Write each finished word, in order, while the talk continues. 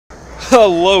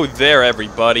Hello there,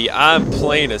 everybody. I'm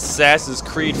playing Assassin's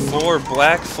Creed 4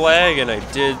 Black Flag, and I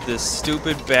did this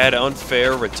stupid, bad,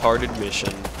 unfair, retarded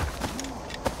mission.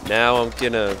 Now I'm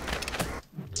gonna...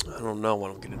 I don't know what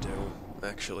I'm gonna do,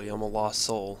 actually. I'm a lost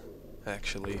soul,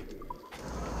 actually.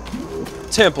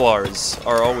 Templars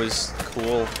are always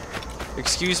cool.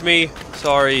 Excuse me.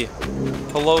 Sorry.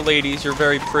 Hello, ladies. You're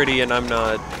very pretty, and I'm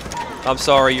not. I'm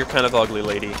sorry. You're kind of ugly,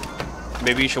 lady.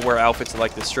 Maybe you should wear outfits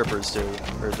like the strippers do,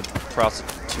 or the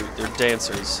prostitute. They're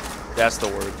dancers. That's the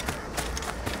word.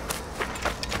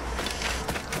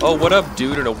 Oh, what up,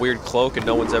 dude, in a weird cloak, and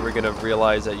no one's ever gonna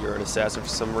realize that you're an assassin for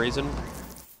some reason?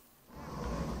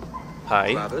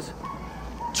 Hi. Travers.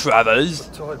 Travers.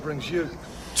 Toyd brings you.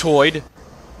 Toyd. You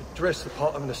dress the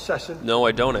part of an assassin. No,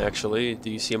 I don't actually. Do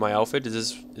you see my outfit?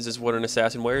 Is this what an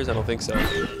assassin wears? I don't think so.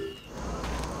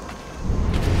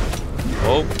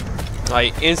 Oh.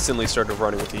 I instantly started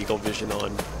running with the Eagle Vision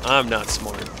on. I'm not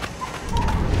smart.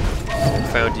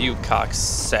 Found you,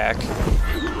 cocksack.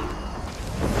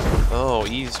 Oh,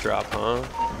 eavesdrop, huh?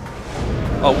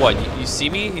 Oh, what? You see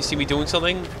me? You see me doing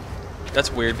something? That's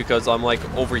weird because I'm like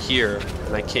over here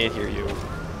and I can't hear you.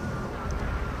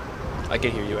 I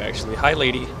can hear you actually. Hi,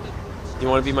 lady. You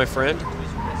want to be my friend?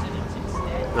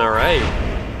 Alright.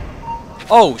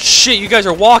 Oh, shit, you guys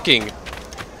are walking!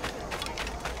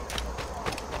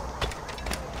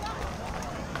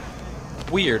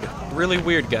 Weird. Really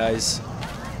weird, guys.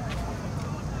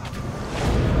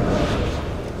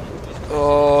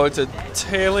 Oh, it's a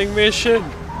tailing mission.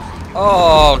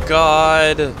 Oh,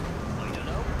 God.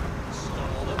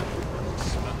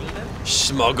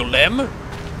 Smuggle them?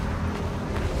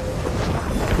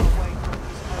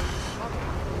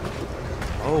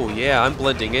 Oh, yeah, I'm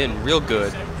blending in real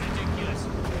good.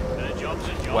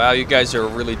 Wow, you guys are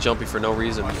really jumpy for no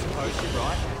reason.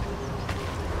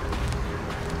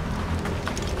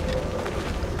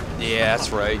 Yeah, that's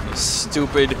right, you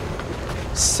stupid,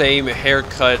 same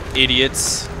haircut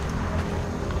idiots.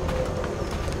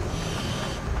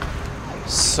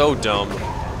 So dumb.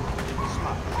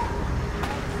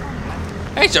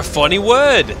 That's a funny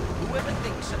word.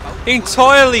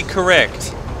 Entirely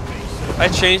correct. I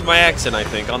changed my accent, I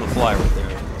think, on the fly right there.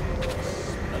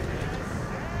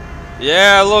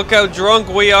 Yeah, look how drunk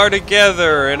we are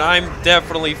together, and I'm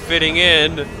definitely fitting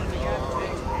in.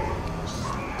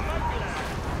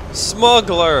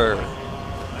 Smuggler!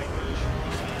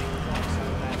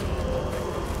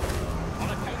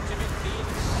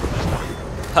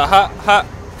 Ha ha ha!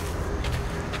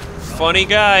 Funny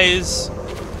guys!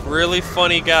 Really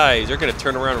funny guys. They're gonna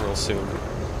turn around real soon.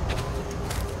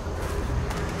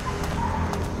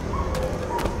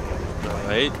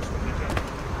 Alright.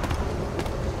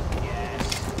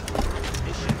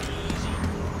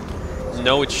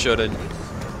 No, it shouldn't.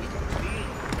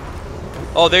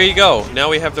 Oh, there you go. Now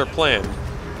we have their plan.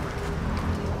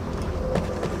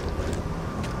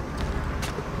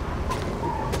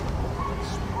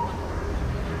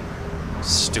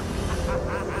 Stupid.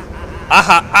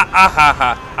 Aha!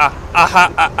 Ah! Ah! Ah! Ah! Aha!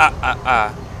 Ah! Ah!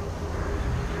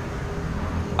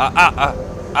 Ah! Ah! Ah! Ah!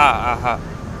 Ah! Ah!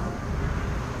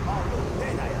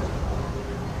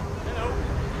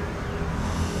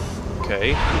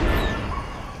 Okay.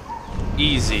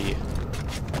 Easy.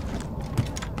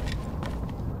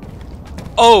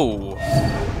 Oh!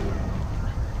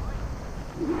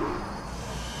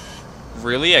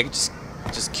 Really? I could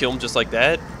just kill him just like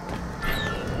that?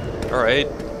 Alright,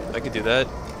 I could do that.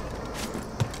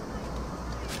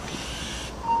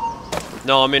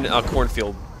 No, I'm in a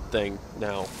cornfield thing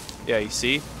now. Yeah, you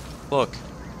see? Look.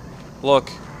 Look.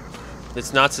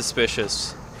 It's not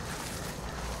suspicious.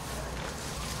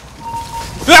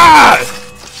 Ah!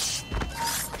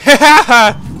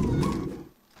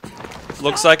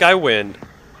 Looks like I win.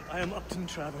 I am Upton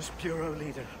Travers, Bureau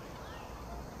Leader.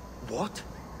 What?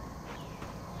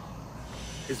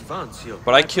 Is Vance your...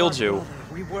 But I killed you. Brother,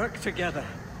 we work together.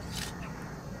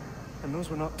 And those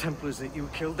were not Templars that you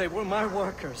killed, they were my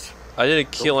workers. I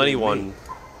didn't kill anyone. Me.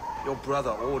 Your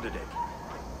brother ordered it.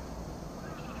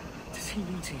 Does he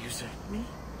need to usurp me?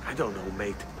 I don't know,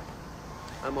 mate.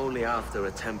 I'm only after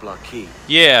a Templar key.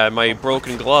 Yeah, my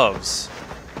broken gloves.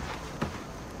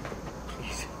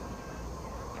 Please.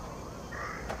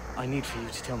 I need for you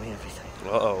to tell me everything.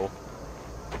 Uh-oh.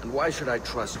 And why should I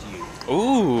trust you?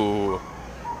 Ooh.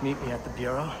 Meet me at the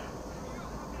Bureau.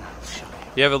 I'll show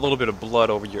you. You have a little bit of blood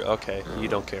over your... Okay, you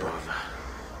don't care.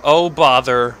 Oh,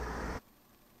 bother.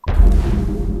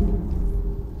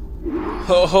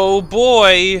 Oh,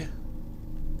 boy.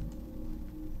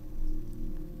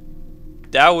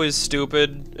 That was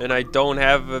stupid, and I don't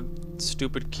have a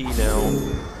stupid key now.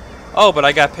 Oh, but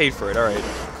I got paid for it. Alright,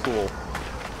 cool.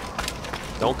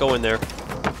 Don't go in there.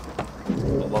 For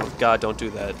the love of God, don't do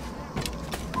that.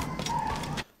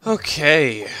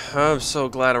 Okay, I'm so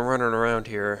glad I'm running around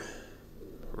here.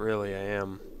 Really, I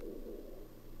am.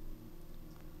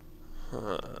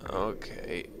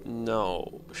 Okay,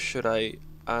 no. Should I?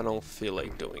 I don't feel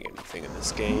like doing anything in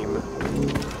this game.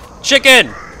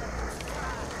 Chicken!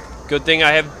 Good thing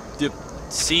I have the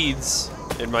seeds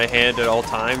in my hand at all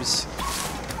times.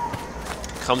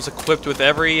 Comes equipped with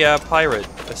every pirate,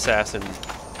 assassin,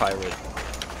 pirate.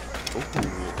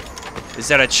 Ooh. Is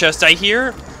that a chest I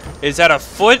hear? Is that a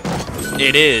foot?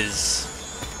 It is.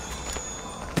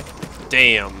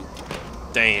 Damn.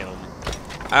 Damn.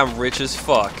 I'm rich as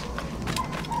fuck.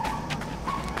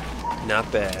 Not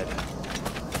bad.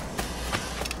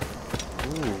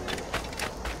 Ooh.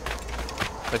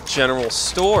 A general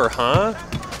store, huh?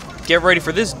 Get ready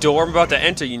for this door. I'm about to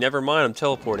enter you. Never mind, I'm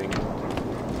teleporting.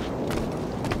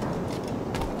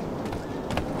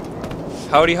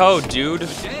 Howdy ho, dude.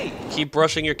 Keep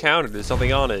brushing your counter. There's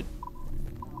something on it.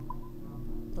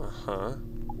 Uh-huh.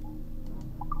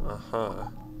 Uh-huh.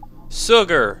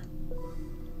 Sugar!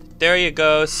 There you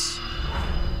goes.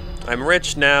 I'm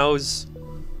rich nows.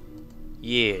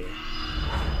 Yeah.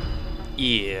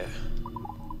 Yeah.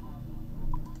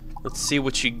 Let's see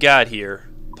what you got here,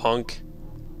 punk.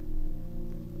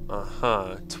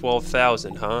 Uh-huh.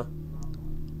 12,000, huh?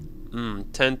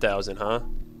 10,000, huh?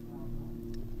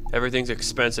 Everything's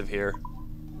expensive here.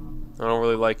 I don't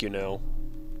really like you now.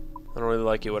 I don't really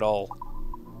like you at all.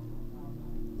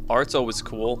 Art's always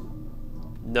cool.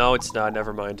 No, it's not.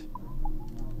 Never mind.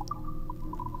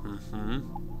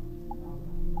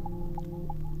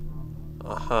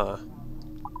 Uh-huh.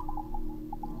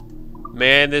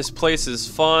 Man, this place is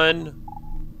fun.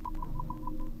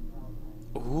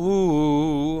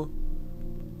 Ooh.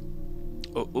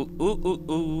 Ooh, ooh, ooh,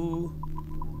 ooh, ooh.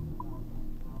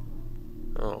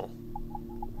 Oh.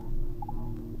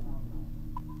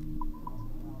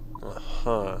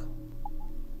 Uh-huh.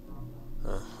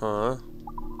 Uh-huh.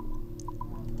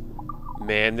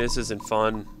 Man, this isn't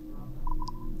fun.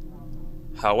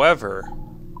 However...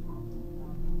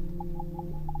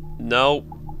 No.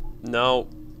 No.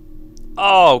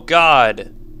 Oh,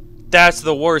 God. That's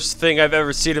the worst thing I've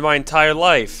ever seen in my entire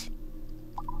life.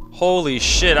 Holy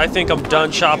shit, I think I'm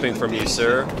done shopping from you,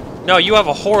 sir. No, you have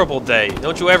a horrible day.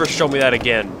 Don't you ever show me that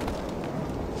again.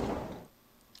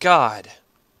 God.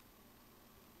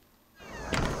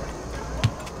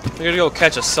 I'm gonna go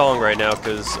catch a song right now,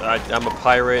 because I'm a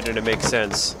pirate and it makes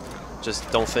sense.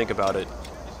 Just don't think about it.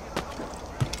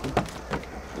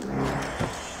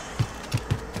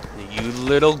 You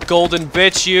little golden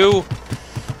bitch, you!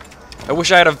 I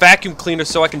wish I had a vacuum cleaner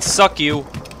so I can suck you.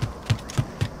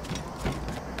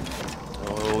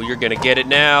 Oh, you're gonna get it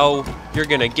now. You're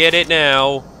gonna get it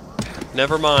now.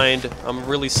 Never mind. I'm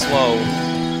really slow.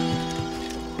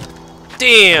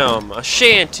 Damn! A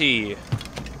shanty!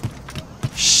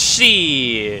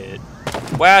 Shit!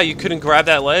 Wow, you couldn't grab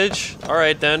that ledge?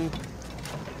 Alright then.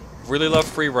 Really love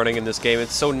free running in this game.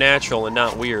 It's so natural and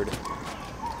not weird.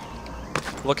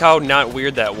 Look how not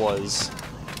weird that was.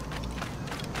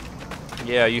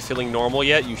 Yeah, are you feeling normal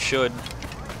yet? You should.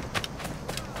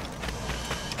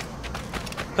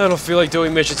 I don't feel like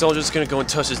doing missions, so I'm just gonna go and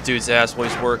touch this dude's ass while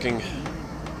he's working.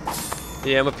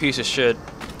 Yeah, I'm a piece of shit.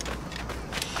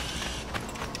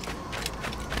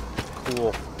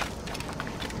 Cool.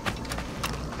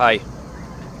 Hi.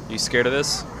 You scared of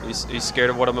this? You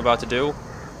scared of what I'm about to do?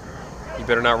 You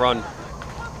better not run.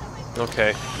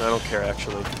 Okay, I don't care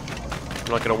actually.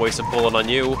 I'm not gonna waste a bullet on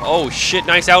you. Oh shit,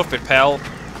 nice outfit, pal.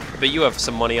 I bet you have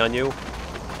some money on you.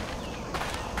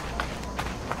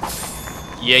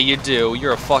 Yeah, you do.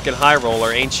 You're a fucking high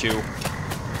roller, ain't you?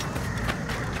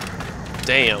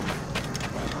 Damn.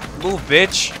 Move,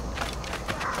 bitch.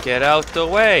 Get out the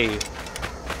way.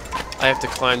 I have to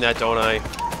climb that, don't I?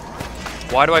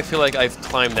 Why do I feel like I've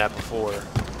climbed that before?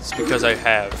 It's because I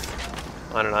have.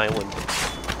 On an island.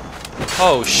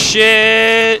 Oh,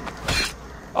 shit!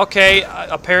 Okay,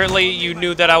 apparently you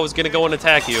knew that I was gonna go and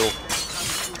attack you.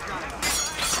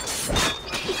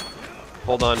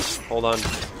 Hold on, hold on,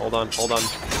 hold on, hold on.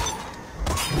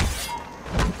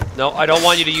 No, I don't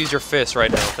want you to use your fist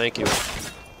right now, thank you.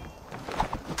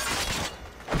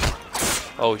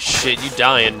 Oh shit, you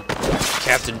dying,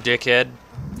 Captain Dickhead.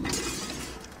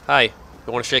 Hi, you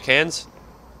wanna shake hands?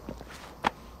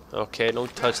 Okay,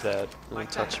 don't touch that. Don't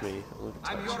touch me. Don't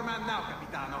touch. I'm your man now,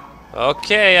 Capitano.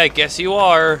 Okay, I guess you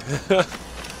are.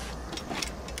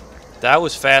 That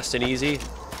was fast and easy.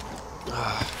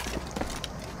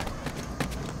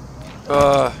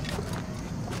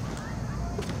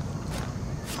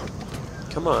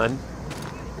 Come on.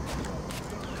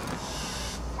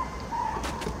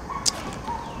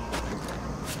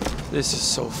 This is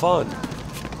so fun.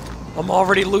 I'm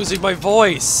already losing my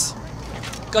voice.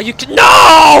 God, you can—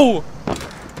 No!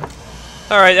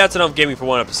 Alright, that's enough gaming for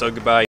one episode. Goodbye.